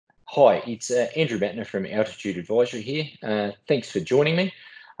Hi, it's Andrew Mattner from Altitude Advisory here. Thanks for joining me.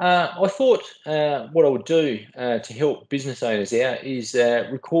 I thought what I would do to help business owners out is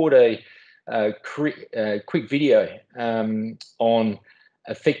record a quick video on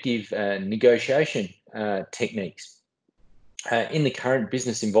effective negotiation techniques. In the current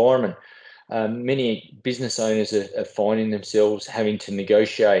business environment, many business owners are finding themselves having to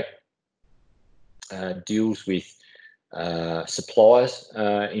negotiate deals with suppliers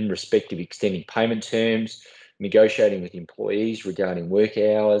in respect of extending payment terms, negotiating with employees regarding work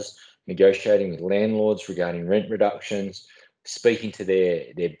hours, negotiating with landlords regarding rent reductions, speaking to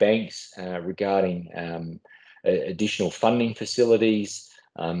their banks regarding additional funding facilities,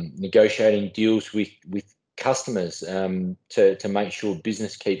 negotiating deals with customers to make sure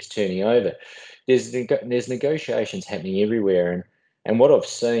business keeps turning over. There's negotiations happening everywhere, and what I've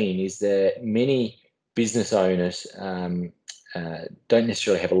seen is that many business owners don't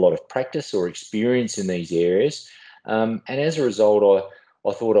necessarily have a lot of practice or experience in these areas. And as a result,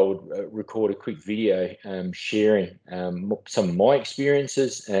 I thought I would record a quick video sharing some of my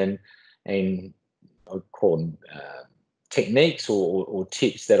experiences and I'd call them techniques or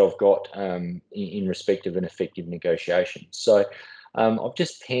tips that I've got in respect of an effective negotiation. So I've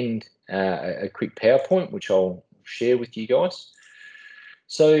just penned a quick PowerPoint, which I'll share with you guys.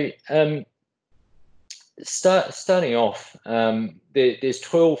 So starting off, there's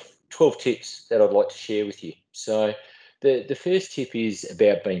 12 tips that I'd like to share with you. So the first tip is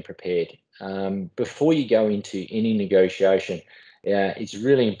about being prepared. Before you go into any negotiation, it's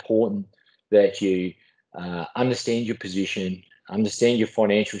really important that you understand your position, understand your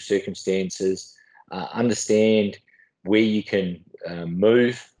financial circumstances, understand where you can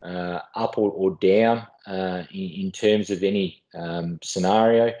move up or down in terms of any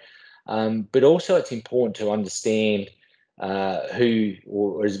scenario. But also it's important to understand who,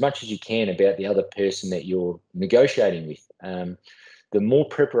 or as much as you can, about the other person that you're negotiating with. The more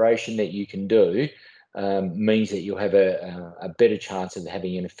preparation that you can do means that you'll have a better chance of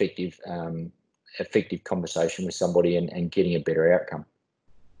having an effective conversation with somebody and getting a better outcome.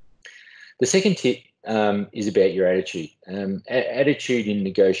 The second tip is about your attitude. Attitude in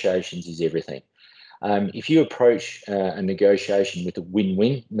negotiations is everything. If you approach a negotiation with a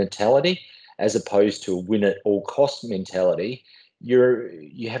win-win mentality, as opposed to a win-at-all-cost mentality,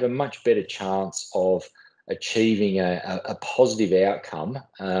 you have a much better chance of achieving a positive outcome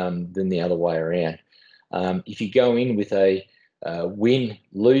than the other way around. If you go in with a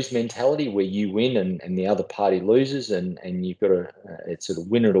win-lose mentality, where you win and the other party loses, and you've got it's sort of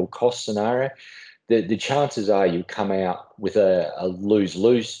win-at-all-cost scenario, the chances are you come out with a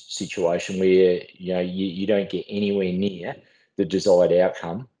lose-lose situation where you don't get anywhere near the desired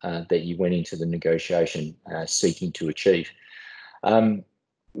outcome that you went into the negotiation seeking to achieve.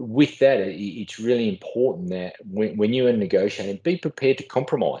 With that, it's really important that when you are negotiating, be prepared to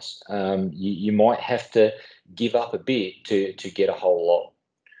compromise. You might have to give up a bit to get a whole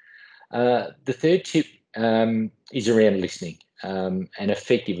lot. The third tip is around listening and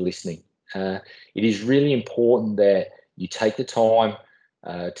effective listening. It is really important that you take the time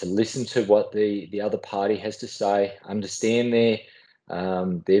to listen to what the other party has to say, understand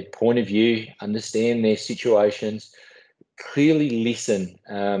their point of view, understand their situations, clearly listen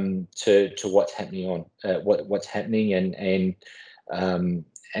to what's happening what's happening and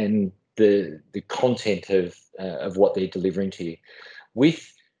the content of what they're delivering to you.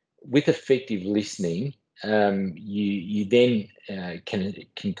 With effective listening, you then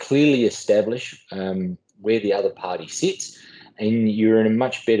can clearly establish where the other party sits, and you're in a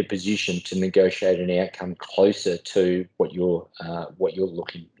much better position to negotiate an outcome closer to what you're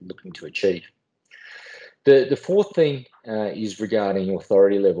looking to achieve. The fourth thing is regarding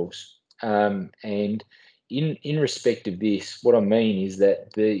authority levels, and in respect of this, what I mean is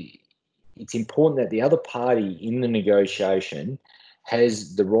that it's important that the other party in the negotiation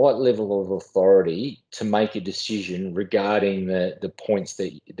has the right level of authority to make a decision regarding the points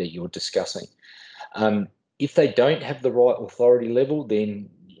that you're discussing. If they don't have the right authority level, then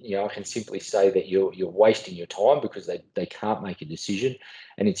I can simply say that you're wasting your time because they can't make a decision.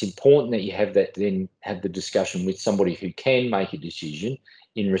 And it's important that you have the discussion with somebody who can make a decision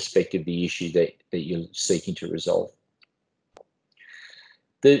in respect of the issue that you're seeking to resolve.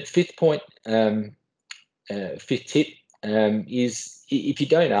 The fifth tip is, if you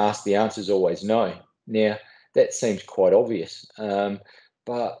don't ask, the answer is always no. Now, that seems quite obvious,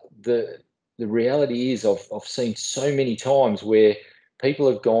 but the reality is I've seen so many times where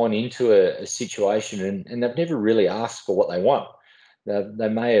people have gone into a situation and they've never really asked for what they want. They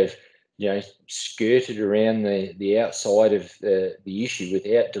may have skirted around the outside of the issue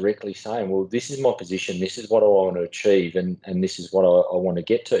without directly saying, well, this is my position, this is what I want to achieve, and this is what I want to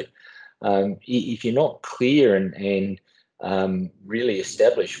get to. If you're not clear and really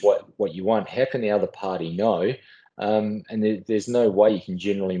establish what you want, how can the other party know? And there's no way you can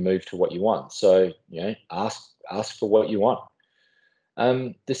generally move to what you want. So, ask for what you want.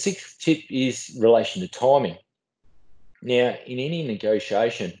 The sixth tip is relation to timing. Now, in any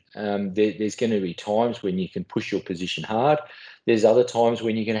negotiation, there's going to be times when you can push your position hard. There's other times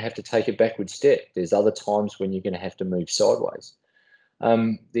when you're going to have to take a backward step. There's other times when you're going to have to move sideways.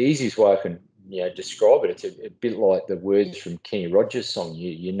 The easiest way I can describe it, it's a bit like the words from Kenny Rogers' song.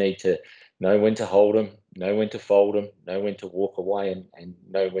 You need to know when to hold them, know when to fold them, know when to walk away, and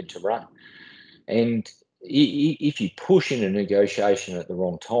know when to run. And if you push in a negotiation at the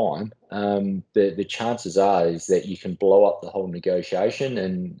wrong time, the chances are is that you can blow up the whole negotiation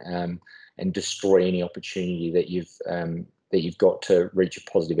and destroy any opportunity that you've got to reach a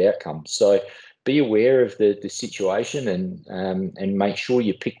positive outcome. So be aware of the situation and make sure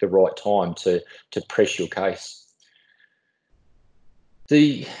you pick the right time to press your case.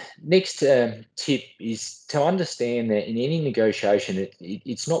 The next tip is to understand that in any negotiation,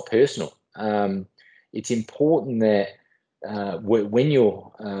 it's not personal. It's important that when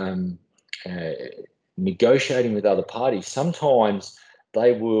you're negotiating with other parties, sometimes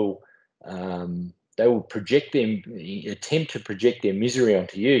they will attempt to project their misery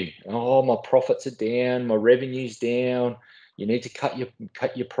onto you. Oh, my profits are down, my revenue's down. You need to cut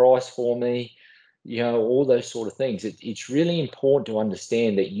your price for me. All those sort of things. It's really important to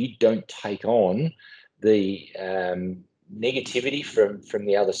understand that you don't take on the negativity from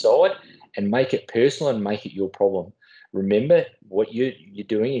the other side and make it personal and make it your problem. Remember, what you're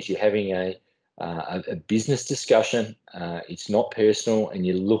doing is you're having a business discussion. It's not personal, and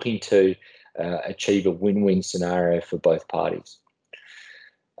you're looking to achieve a win-win scenario for both parties.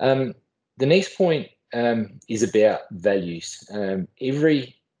 The next point is about values.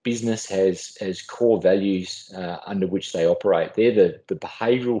 Every business has core values under which they operate. They're the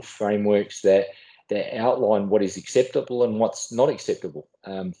behavioural frameworks that outline what is acceptable and what's not acceptable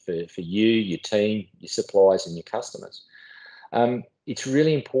for you, your team, your suppliers, and your customers. It's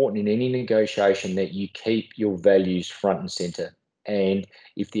really important in any negotiation that you keep your values front and centre. And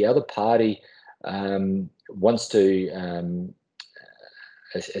if the other party wants to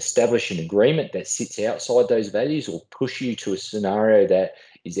establish an agreement that sits outside those values or push you to a scenario that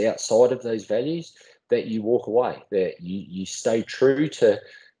is outside of those values, that you walk away, that you stay true to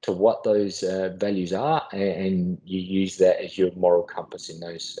what those values are, and you use that as your moral compass in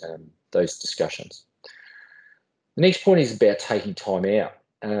those discussions. The next point is about taking time out.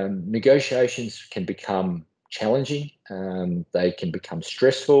 Negotiations can become challenging. They can become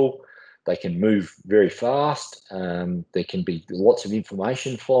stressful. They can move very fast. There can be lots of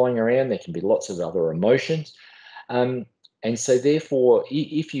information flowing around. There can be lots of other emotions. And so therefore,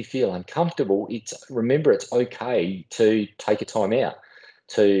 if you feel uncomfortable, remember it's okay to take a time out,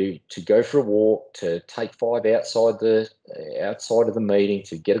 to go for a walk, to take 5 outside of the meeting,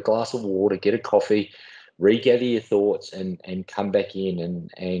 to get a glass of water, get a coffee, regather your thoughts, and come back in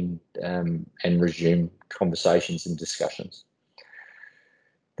and resume conversations and discussions.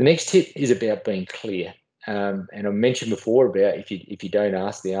 The next tip is about being clear. And I mentioned before about if you don't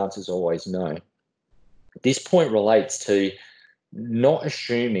ask, the answer's always no. This point relates to not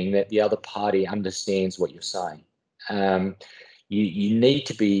assuming that the other party understands what you're saying. You need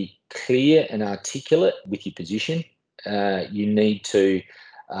to be clear and articulate with your position. You need to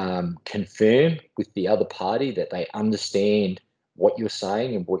confirm with the other party that they understand what you're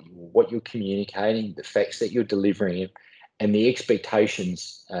saying and what you're communicating, the facts that you're delivering, and the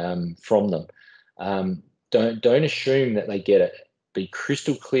expectations from them. Don't assume that they get it. Be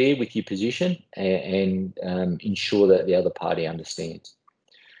crystal clear with your position and ensure that the other party understands.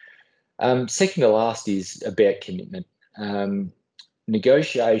 Second to last is about commitment.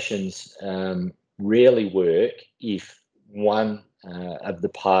 Negotiations rarely work if one of the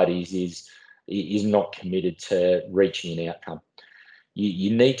parties is not committed to reaching an outcome.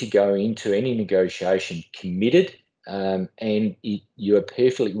 You need to go into any negotiation committed, and you are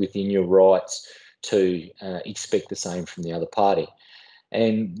perfectly within your rights to expect the same from the other party.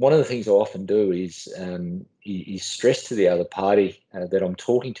 And one of the things I often do is stress to the other party that I'm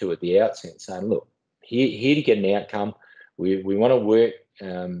talking to at the outset, saying, look, here to get an outcome. We want to work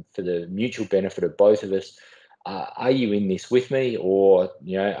for the mutual benefit of both of us. Are you in this with me, or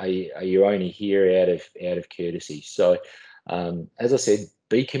are you only here out of courtesy? So, as I said,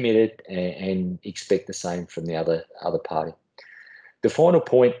 be committed and expect the same from the other party. The final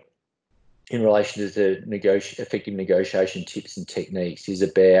point in relation to the effective negotiation tips and techniques is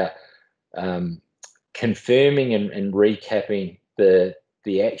about confirming and recapping the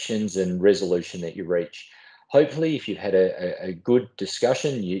actions and resolution that you reach. Hopefully, if you've had a good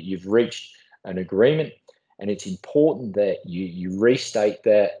discussion, you've reached an agreement, and it's important that you restate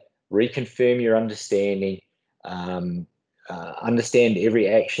that, reconfirm your understanding, understand every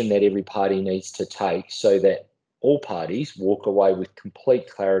action that every party needs to take, so that all parties walk away with complete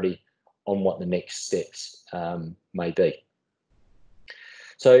clarity on what the next steps may be.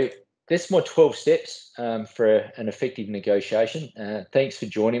 So that's my 12 steps for an effective negotiation. Thanks for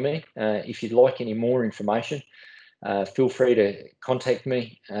joining me. If you'd like any more information, feel free to contact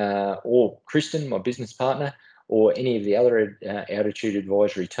me or Kristen, my business partner, or any of the other Altitude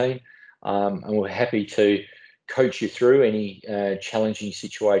Advisory team. And we're happy to coach you through any challenging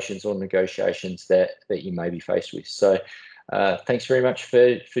situations or negotiations that you may be faced with. So thanks very much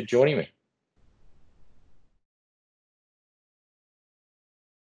for joining me.